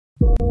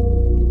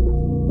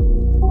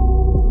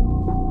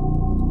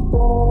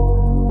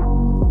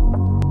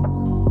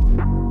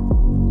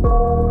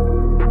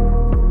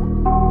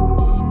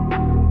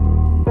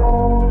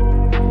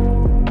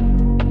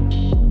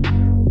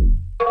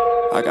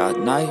I got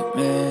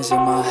nightmares in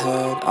my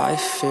head, I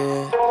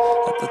fear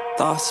that the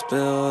thoughts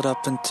build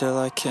up until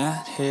I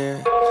can't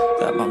hear,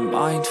 that my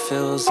mind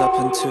fills up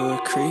into a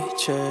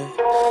creature,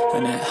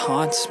 and it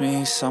haunts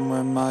me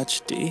somewhere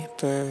much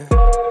deeper.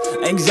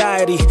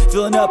 Anxiety,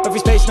 filling up every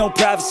space, no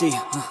privacy.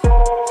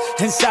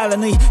 And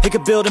silently, it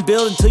could build and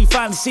build until you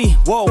finally see,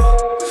 whoa,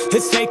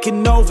 it's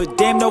taking over,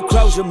 damn no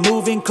closure,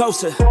 moving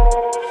closer.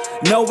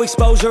 No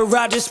exposure,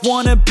 I just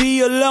wanna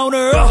be a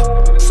loner.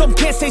 Some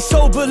can't stay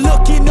sober,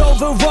 looking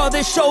over all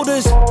their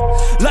shoulders,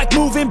 like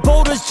moving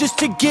boulders just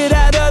to get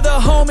out of the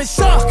home. It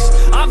sucks,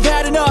 I've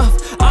had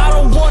enough, I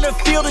don't wanna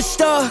feel the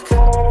stuck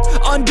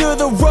under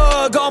the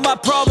rug, all my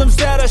problems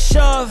that I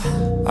shove.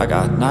 I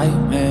got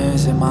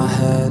nightmares in my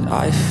head,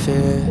 I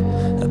fear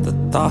that the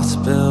thoughts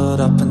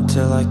build up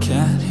until I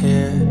can't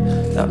hear,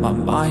 that my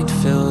mind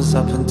fills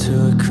up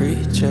into a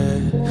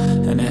creature,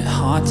 and it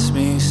haunts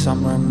me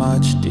somewhere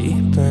much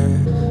deeper.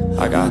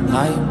 I got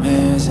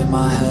nightmares in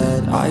my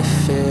head, I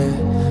fear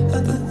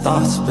that the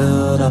thoughts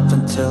build up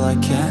until I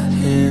can't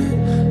hear,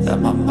 that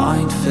my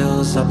mind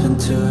fills up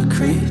into a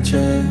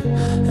creature,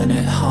 and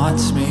it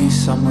haunts me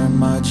somewhere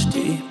much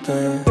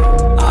deeper.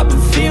 I've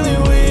been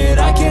feeling weird,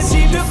 I can't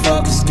seem to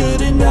focus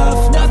good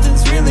enough,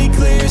 nothing's really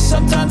clear,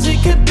 sometimes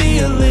it could be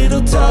a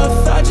little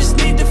tough. I just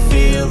need to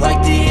feel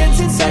like the end's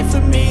in sight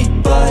for me,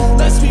 but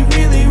let's be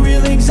really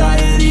real,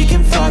 anxiety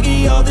can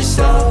foggy all this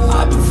stuff.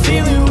 I've been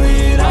feeling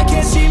weird, I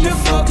can't seem to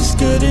focus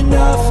good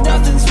enough,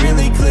 nothing's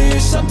really clear,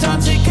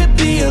 sometimes it could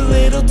be a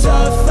little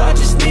tough. I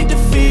just need to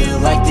feel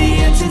like the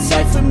end's in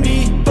sight for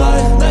me,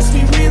 but let's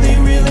be really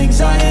real,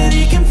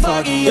 anxiety can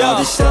foggy all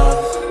this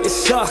stuff. It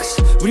sucks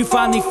when you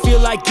finally feel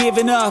like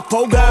giving up.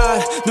 Oh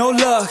God, no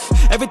luck,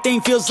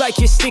 everything feels like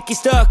you're sticky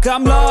stuck.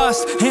 I'm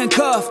lost,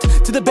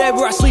 handcuffed to the bed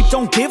where I sleep,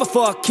 don't give a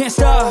fuck. Can't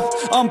stop,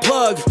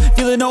 unplug,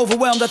 feeling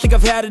overwhelmed, I think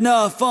I've had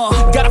enough.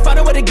 Gotta find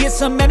a way to get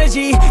some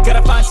energy,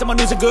 gotta find someone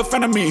who's a good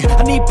friend of me.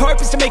 I need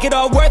purpose to make it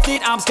all worth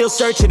it, I'm still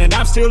searching and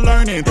I'm still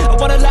learning. I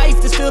want a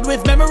life that's filled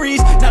with memories,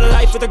 not a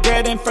life with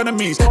regret and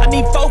frenemies. I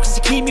need focus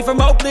to keep me from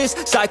hopeless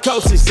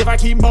psychosis if I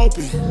keep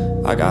moping.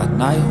 I got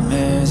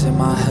nightmares in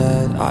my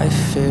head, I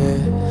fear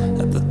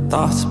that the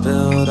thoughts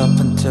build up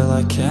until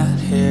I can't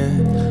hear,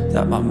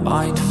 that my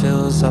mind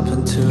fills up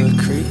into a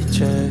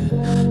creature,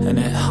 and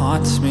it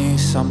haunts me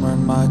somewhere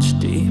much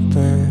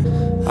deeper.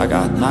 I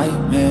got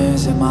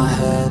nightmares in my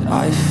head,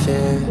 I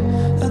fear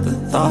that the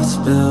thoughts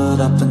build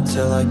up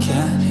until I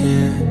can't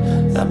hear,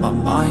 that my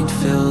mind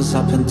fills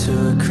up into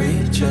a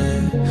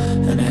creature,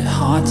 and it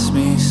haunts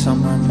me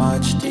somewhere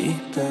much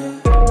deeper.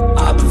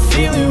 I've been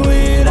feeling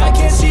weird, I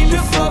can't seem to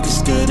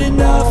focus good